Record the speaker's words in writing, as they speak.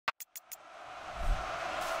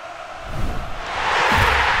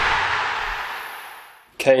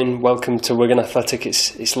Kaiyne, welcome to Wigan Athletic.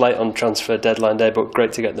 It's late on transfer deadline day, but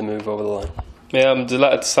great to get the move over the line. Yeah, I'm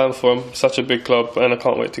delighted to sign for him. Such a big club, and I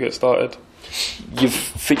can't wait to get started. You've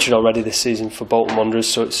featured already this season for Bolton Wanderers,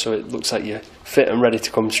 so it looks like you're fit and ready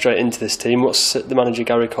to come straight into this team. What's the manager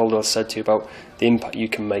Gary Caldwell said to you about the impact you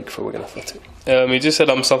can make for Wigan Athletic? He just said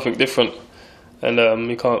I'm something different, and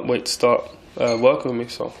he can't wait to start working with me.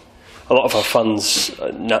 So. A lot of our fans,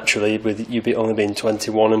 naturally, with you only being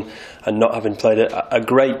 21 and not having played a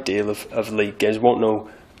great deal of league games, won't know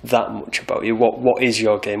that much about you. What is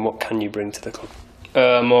your game? What can you bring to the club?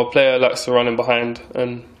 I'm a player who likes to run in behind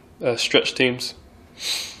and stretch teams.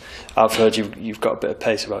 I've heard you've got a bit of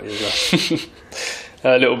pace about you as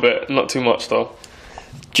well. A little bit, not too much though.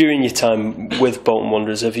 During your time with Bolton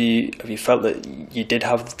Wanderers, have you felt that you did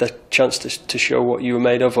have the chance to show what you were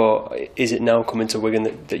made of, or is it now coming to Wigan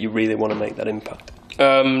that you really want to make that impact?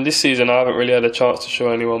 This season I haven't really had a chance to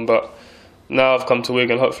show anyone, but now I've come to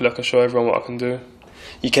Wigan, hopefully I can show everyone what I can do.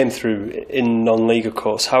 You came through in non-league, of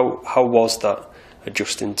course. How was that,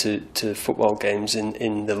 adjusting to football games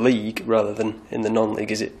in the league rather than in the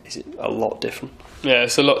non-league? Is it a lot different? Yeah,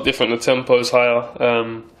 it's a lot different. The tempo's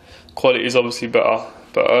higher, quality is obviously better.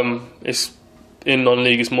 But it's in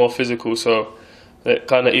non-league, it's more physical, so it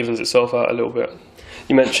kind of evens itself out a little bit.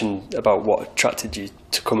 You mentioned about what attracted you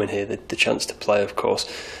to come in here, the chance to play, of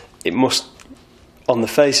course. It must, on the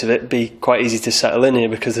face of it, be quite easy to settle in here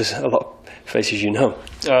because there's a lot of faces you know.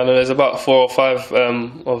 I know there's about 4 or 5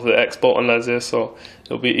 of the ex-Bolton lads here, so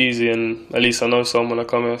it'll be easy, and at least I know some when I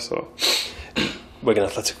come here. So. Wigan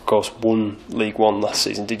Athletic, of course, won League One last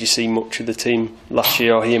season. Did you see much of the team last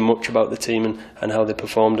year, or hear much about the team and how they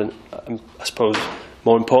performed, and I suppose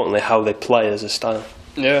more importantly how they play as a style?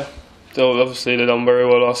 Yeah, obviously they done very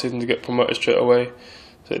well last season to get promoted straight away.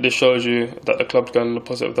 So it just shows you that the club's going in a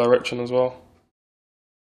positive direction as well.